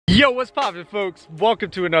Yo, what's poppin', folks?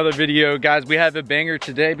 Welcome to another video. Guys, we have a banger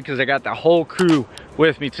today because I got the whole crew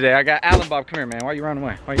with me today. I got Alain-Bob. Come here, man. Why you running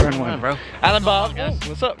away? Why you running away, bro? Alain-Bob,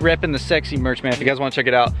 what's up? Repping the sexy merch, man. If you guys want to check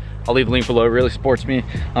it out, I'll leave a link below. It really supports me,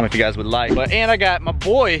 if you guys would like. And I got my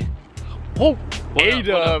boy,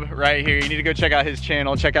 A-Dub right here. You need to go check out his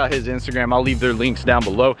channel, check out his Instagram. I'll leave their links down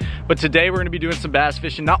below. But today we're gonna be doing some bass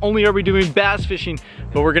fishing. Not only are we doing bass fishing,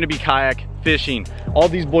 but we're gonna be kayak fishing. All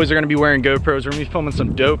these boys are gonna be wearing GoPros. We're gonna be filming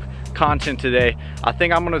some dope content today. I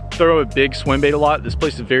think I'm gonna throw a big swim bait a lot. This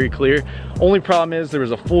place is very clear. Only problem is there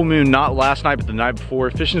was a full moon, not last night, but the night before.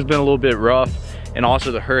 Fishing's been a little bit rough. And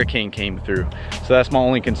also the hurricane came through. So that's my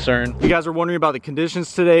only concern. You guys are wondering about the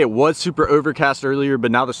conditions today. It was super overcast earlier,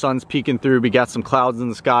 but now the sun's peeking through. We got some clouds in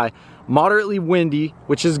the sky. Moderately windy,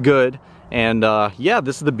 which is good. And yeah,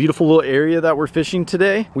 this is the beautiful little area that we're fishing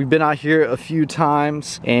today. We've been out here a few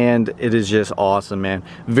times and it is just awesome, man.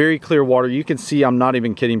 Very clear water. You can see, I'm not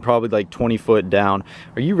even kidding, probably like 20 foot down.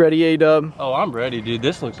 Are you ready, A-Dub? Oh, I'm ready, dude.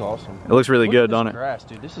 This looks awesome. It looks really good, don't it? Grass,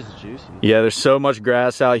 dude. This is juicy. Yeah, there's so much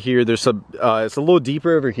grass out here. There's some, it's a little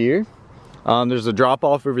deeper over here. There's a drop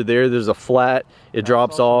off over there. There's a flat. It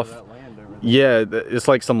drops off. Yeah, it's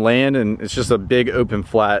like some land and it's just a big open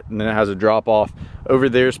flat, and then it has a drop off. Over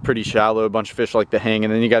there is pretty shallow, a bunch of fish like to hang,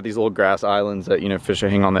 and then you got these little grass islands that, you know, fish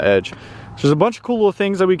hang on the edge. So there's a bunch of cool little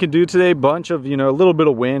things that we can do today, bunch of, you know, a little bit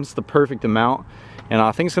of wind. It's the perfect amount, and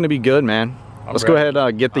I think it's gonna be good, man. Let's go ahead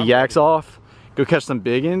and get the yaks off, go catch some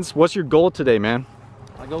biggins. What's your goal today, man?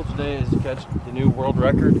 My goal today is to catch the new world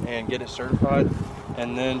record and get it certified,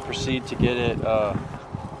 and then proceed to get it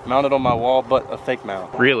mounted on my wall, but a fake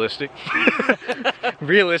mount. Realistic.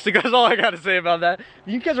 Realistic, that's all I gotta say about that.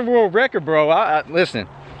 You catch a world record, bro. Listen,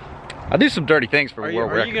 I do some dirty things for a world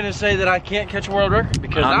record. Are you gonna say that I can't catch a world record?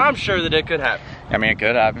 Because I'm sure that it could happen. I mean, it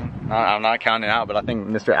could happen. I'm not counting it out, but I think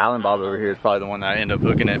Mr. Alain-Bob over here is probably the one that ended up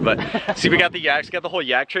hooking it. But see, we got the yaks, got the whole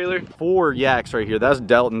yak trailer. 4 yaks right here. That's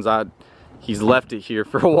Delton's. He's left it here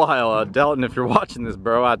for a while. Delton, if you're watching this,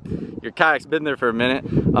 bro, your kayak's been there for a minute.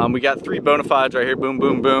 We got 3 bona fides right here, boom,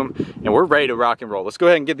 boom, boom, and we're ready to rock and roll. Let's go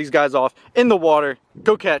ahead and get these guys off in the water,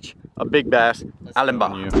 go catch a big bass.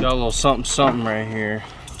 Alain-Bob. Got a little something right here.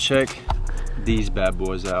 Check these bad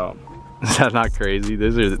boys out. Is that not crazy?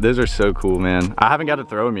 Those are so cool, man. I haven't got to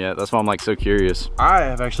throw them yet. That's why I'm like so curious. I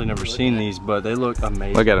have actually never seen these, but they look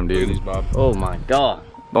amazing. Look at them, dude. Look at these, Bob. Oh my God.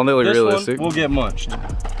 Don't they look realistic? This one will get munched.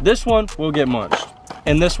 This one will get munched.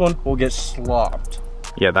 And this one will get slopped.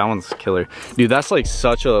 Yeah, that one's killer. Dude, that's like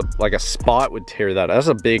such a, like a spot would tear that. That's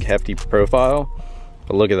a big, hefty profile.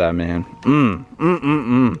 But look at that, man.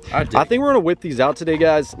 I think we're gonna whip these out today,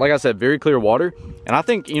 guys. Like I said, very clear water. And I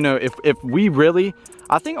think, you know, if we really,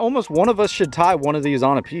 I think almost one of us should tie one of these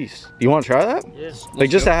on a piece. Do you want to try that? Yes. Like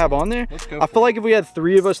just to have on there? I feel like if we had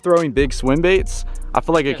 3 of us throwing big swim baits, I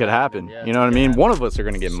feel like it could happen. Yeah, you know what I mean? One of us are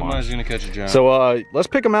gonna get Somebody's gonna catch a giant. So let's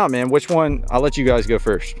pick them out, man. Which one? I'll let you guys go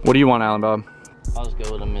first. What do you want, Alain-Bob? I'll just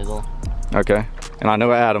go with the middle. Okay. And I know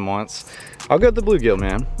what Adam wants. I'll go with the bluegill,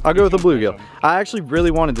 man. I'll go with the bluegill. I actually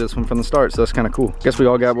really wanted this one from the start, so that's kind of cool. Guess we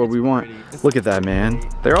all got what we want. Look at that, man.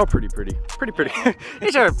 They're all pretty.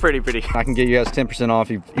 These are pretty. I can get you guys 10%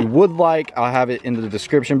 off if you would like. I'll have it in the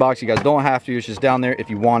description box. You guys don't have to. It's just down there if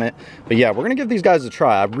you want it. But yeah, we're gonna give these guys a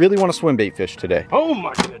try. I really want to swim bait fish today. Oh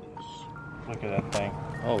my goodness. Look at that thing.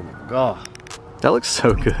 Oh God. That looks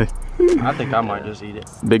so good. I think I might just eat it.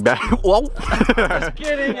 Big bag. Whoa. Just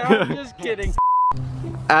kidding. I'm just kidding.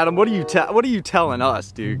 Adam, what are you telling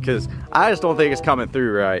us, dude? Because I just don't think it's coming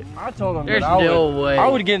through right. I told him there's no way. I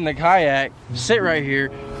would get in the kayak, sit right here,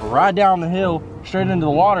 ride down the hill, straight into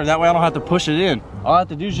the water. That way I don't have to push it in. All I have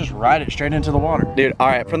to do is just ride it straight into the water. Dude, all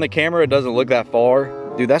right, from the camera, it doesn't look that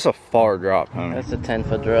far. Dude, that's a far drop, homie. That's a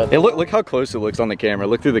 10-foot drop. Hey, look how close it looks on the camera.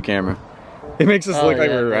 Look through the camera. It makes us look like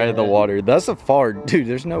we're right at the water. That's a far, dude,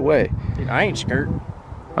 there's no way. Dude, I ain't skirt.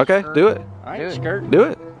 Okay, do it. I ain't skirt. Do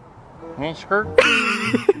it. I ain't skirt.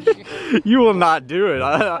 You will not do it.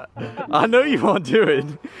 I know you won't do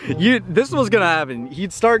it. This was gonna happen.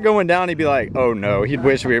 He'd start going down, he'd be like, oh no. He'd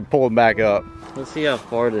wish we had pulled him back up. Let's see how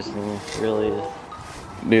far this thing really is.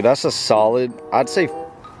 Dude, that's a solid, I'd say,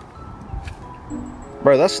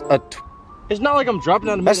 bro, that's a... It's not like I'm dropping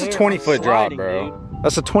out of That's a 20-foot drop, bro. Dude.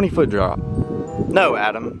 That's a 20-foot drop. No,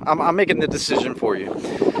 Adam, I'm making the decision for you.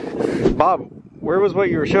 Bob, where was what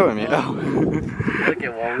you were showing me? Oh. Look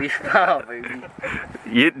at what we found,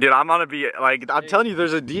 baby. Dude, I'm gonna be like, I'm telling you,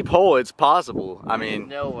 there's a deep hole. It's possible. I mean,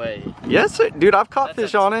 no way. Yes, sir. Dude, I've caught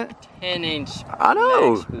fish on it. 10-inch. I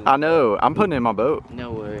know. I know. I'm putting it in my boat.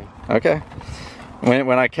 No way. Okay.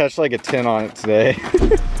 When I catch like a 10 on it today.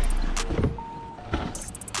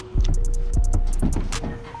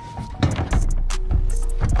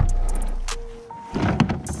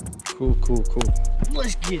 Cool.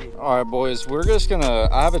 Let's get it. All right, boys, we're just gonna,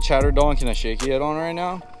 I have a chatter donk and a shaky head on right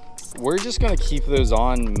now. We're just gonna keep those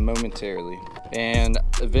on momentarily. And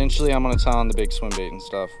eventually I'm gonna tie on the big swim bait and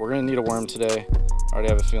stuff. We're gonna need a worm today. I already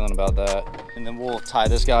have a feeling about that. And then we'll tie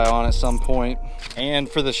this guy on at some point. And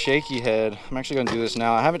for the shaky head, I'm actually gonna do this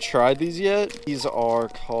now. I haven't tried these yet. These are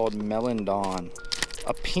called Melon Dawn.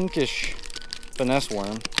 A pinkish finesse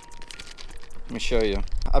worm. Let me show you.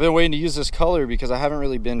 I've been waiting to use this color because I haven't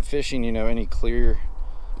really been fishing, you know, any clear,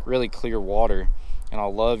 really clear water. And I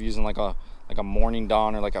love using like a morning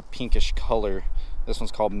dawn or like a pinkish color. This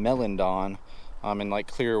one's called Melon Dawn. In like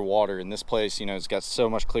clear water. In this place, you know, it's got so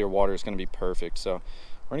much clear water, it's gonna be perfect. So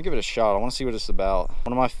we're gonna give it a shot. I wanna see what it's about.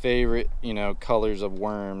 One of my favorite, you know, colors of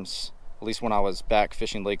worms, at least when I was back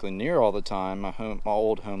fishing Lake Lanier all the time, my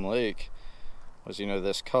old home lake, was, you know,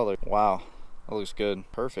 this color. Wow, that looks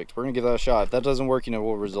good. Perfect. We're gonna give that a shot. If that doesn't work, you know,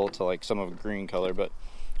 we'll resort to like some of a green color, but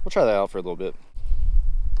we'll try that out for a little bit.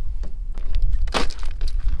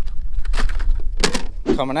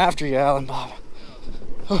 Coming after you, Alain-Bob.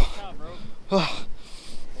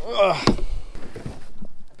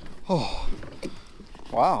 Oh,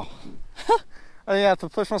 wow. I didn't have to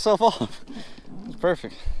push myself off. It's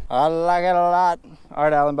perfect. I like it a lot. All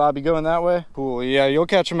right, Alain-Bob, you going that way? Cool, yeah, you'll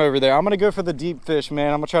catch him over there. I'm gonna go for the deep fish,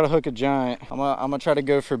 man. I'm gonna try to hook a giant. I'm gonna try to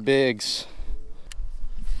go for bigs.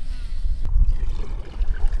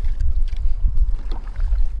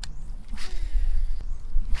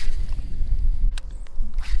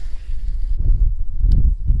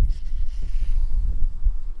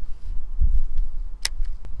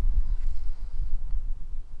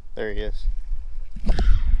 There he is.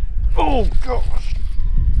 Oh gosh,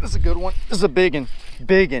 this is a good one. This is a biggin,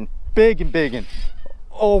 biggin.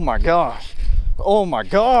 Oh my gosh, oh my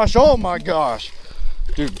gosh, oh my gosh,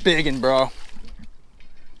 dude, biggin, bro.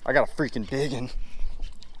 I got a freaking biggin.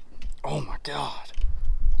 Oh my god,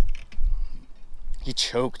 he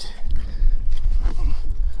choked.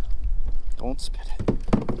 Don't spit it.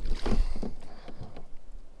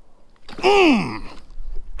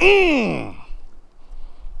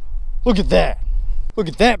 Look at that. Look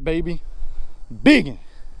at that, baby. Biggin.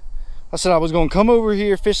 I said I was gonna come over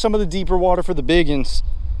here, fish some of the deeper water for the biggins.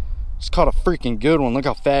 Just caught a freaking good one. Look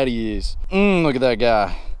how fat he is. Look at that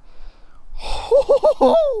guy.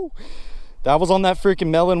 That was on that freaking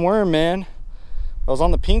melon worm, man. That was on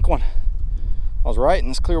the pink one. I was right in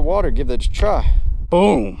this clear water. Give that a try.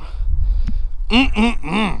 Boom.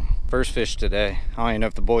 First fish today. I don't even know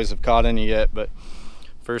if the boys have caught any yet, but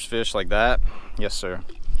first fish like that. Yes, sir.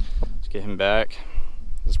 Get him back.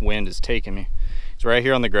 This wind is taking me. It's right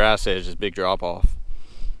here on the grass edge, this big drop off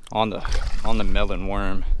on the melon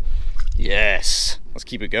worm. Yes, let's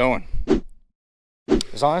keep it going.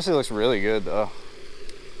 This honestly looks really good though.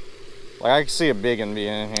 Like I can see a big one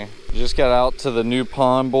being in here. Just got out to the new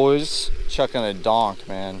pond, boys. Chucking a donk,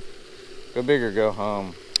 man. Go big or go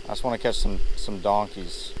home. I just want to catch some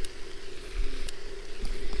donkeys.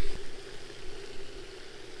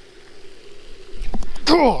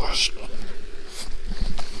 Gosh,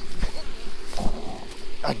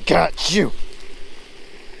 I got you.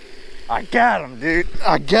 I got him, dude.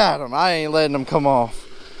 I got him. I ain't letting him come off.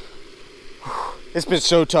 It's been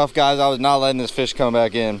so tough, guys. I was not letting this fish come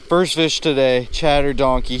back in. First fish today, chatter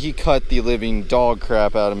donkey. He cut the living dog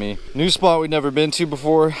crap out of me. New spot we've never been to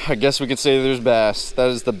before. I guess we can say there's bass. That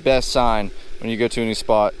is the best sign when you go to a new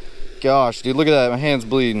spot. Gosh, dude, look at that. My hand's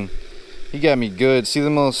bleeding. He got me good. See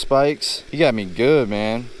them little spikes? He got me good,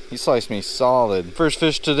 man. He sliced me solid. First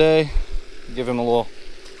fish today. Give him a little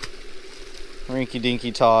rinky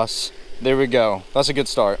dinky toss. There we go. That's a good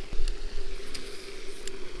start.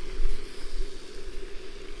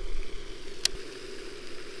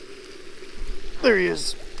 There he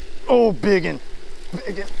is. Oh, biggin.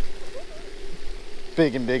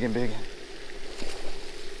 Biggin.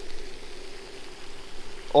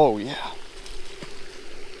 Oh, yeah.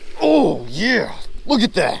 Oh yeah, look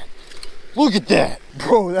at that. Look at that.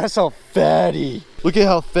 Bro, that's a fatty. Look at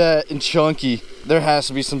how fat and chunky. There has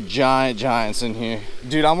to be some giants in here.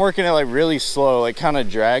 Dude, I'm working it like really slow, like kind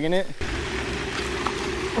of dragging it.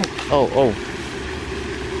 Oh.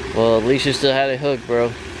 Well, at least you still had it hooked,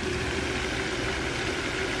 bro.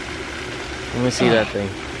 Let me see that thing.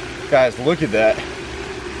 Guys, look at that.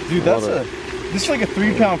 Dude, this is like a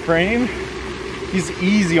 3-pound frame. He's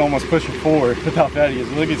easy almost pushing forward with how fat he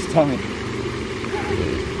is. Look at his tummy.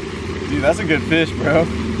 Dude, that's a good fish, bro.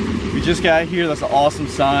 We just got here, that's an awesome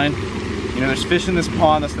sign. You know, there's fish in this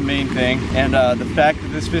pond, that's the main thing. And the fact that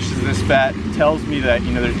this fish is this fat tells me that,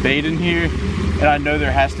 you know, there's bait in here. And I know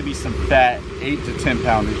there has to be some fat 8 to 10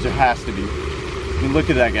 pounders. There has to be. I mean, look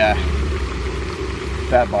at that guy.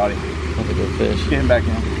 Fat body. Have a good fish. Get him back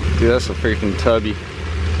in. Dude, that's a freaking tubby.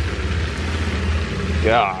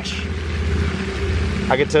 Gosh.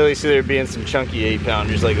 I could totally see there being some chunky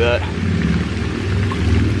 8-pounders like that.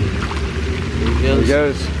 There he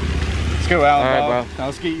goes. Let's go, Alan. All right, Bob. bro. Now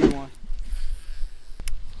let's get you one.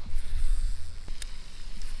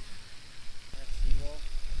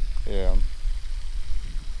 Yeah.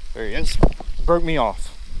 There he is. Broke me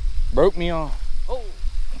off. Broke me off. Oh.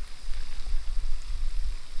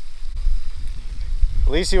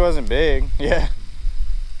 At least he wasn't big. Yeah.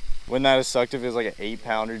 Wouldn't that have sucked if it was like an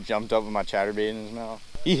 8-pounder jumped up with my chatterbait in his mouth?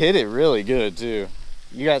 He hit it really good too.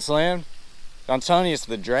 You got slammed? I'm telling you, it's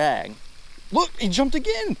the drag. Look, he jumped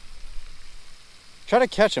again. Try to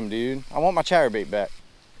catch him, dude. I want my chatterbait back.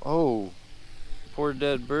 Oh, poor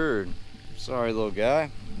dead bird. Sorry, little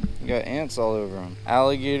guy. You got ants all over him.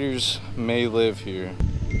 Alligators may live here.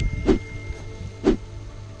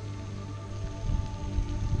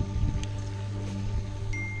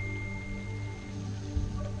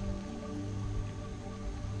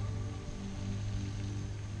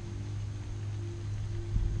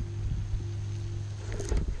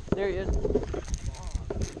 There he is.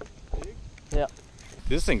 Yeah.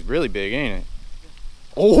 This thing's really big, ain't it?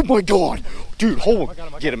 Oh my god! Dude, hold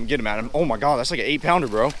on. Get him, Adam. Oh my god, that's like an 8-pounder,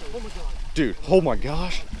 bro. Oh my god. Dude, oh my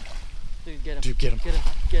gosh. Dude, get him. Dude, get him. Get him.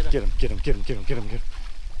 Get him. Get him, get him, get him, get him, get him, get him.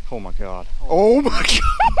 Oh my god. Oh my god.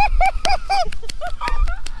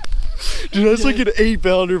 Dude, that's like an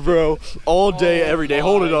 8-pounder, bro. All day, every day.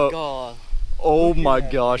 Hold it up. God. Oh my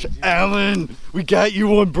gosh. Alan, we got you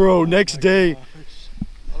one, bro. Next day.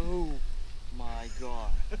 Oh my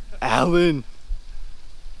god. Alan.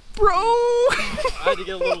 Bro. I had to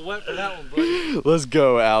get a little wet for that one, buddy. Let's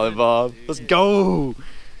go, Alain-Bob. Let's go.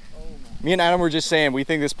 Me and Adam were just saying we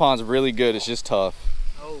think this pond's really good. It's just tough.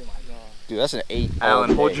 Oh my god. Dude, that's an 8.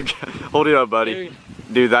 Alan, hold it up, buddy.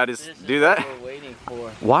 Dude, that is. Do that. We're waiting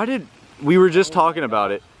for. Why did we were just talking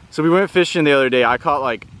about it? So we went fishing the other day. I caught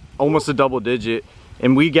like almost a double digit,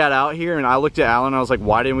 and we got out here, and I looked at Alan. And I was like,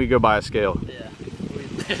 why didn't we go buy a scale? Yeah, we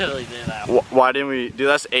literally did that. Why didn't we? Dude,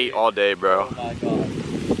 that's 8 all day, bro. Oh my god.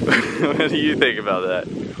 What do you think about that?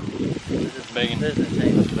 This is big. This is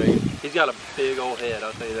insane. He's got a big old head,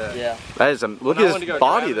 I'll tell you that. Yeah. That is a look When I at went to his go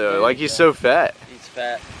body grab it, though. dude, Like he's so fat. He's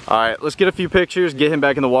fat. All right, let's get a few pictures. Get him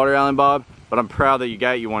back in the water, Alain-Bob. But I'm proud that you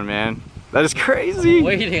got you one, man. That is crazy. I'm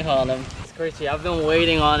waiting on him. It's crazy. I've been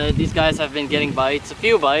waiting on it. These guys have been getting bites, a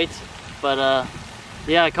few bites, but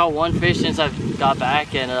yeah, I caught one fish since I've got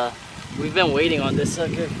back, and we've been waiting on this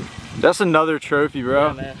sucker. That's another trophy, bro.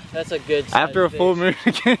 Yeah, man. That's a good size After a full fish.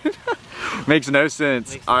 moon again. Makes no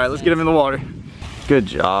sense. Makes All right, no let's get him in the water. Good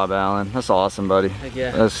job, Alan. That's awesome, buddy. Heck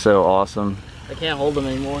yeah. That's so awesome. I can't hold him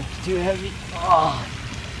anymore. It's too heavy. Oh.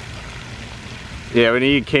 Yeah, when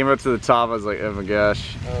he came up to the top, I was like, oh my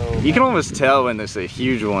gosh. Oh, You can almost tell when it's a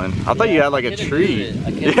huge one. I thought you had like a couldn't tree. move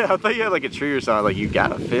it. Yeah, I thought you had like a tree or something. Like, you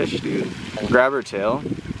got a fish, dude. Grab her tail.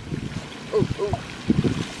 Oh, oh.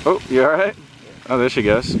 Oh, you all right? Oh, there she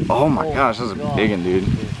goes. Oh my Oh gosh, that's a God. big one, dude.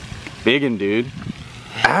 Big one, dude.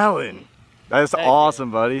 Alan, that's Heck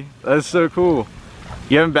awesome, buddy. That's so cool.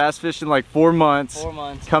 You haven't bass fished in like 4 months. 4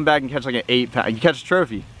 months. Come back and catch like an 8-pound. You catch a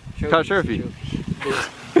trophy. Caught a trophy.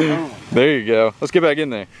 Oh. There you go. Let's get back in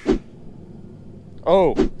there.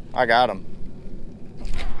 Oh, I got him.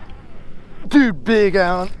 Dude, big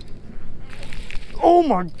Alan. Oh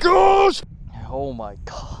my gosh. Oh my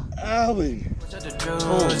god. Alan.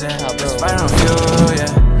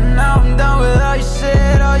 Now I'm done with all your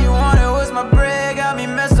shit. All you wanted was my bread. Got me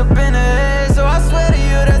messed up in the head. So I swear to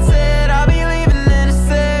you that's it. I'll be leaving in a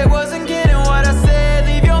sec. Wasn't getting what I said.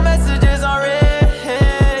 Leave your messages on red.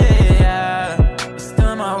 Yeah, it's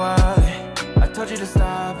still in my wallet. I told you to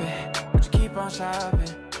stop it, but you keep on shopping.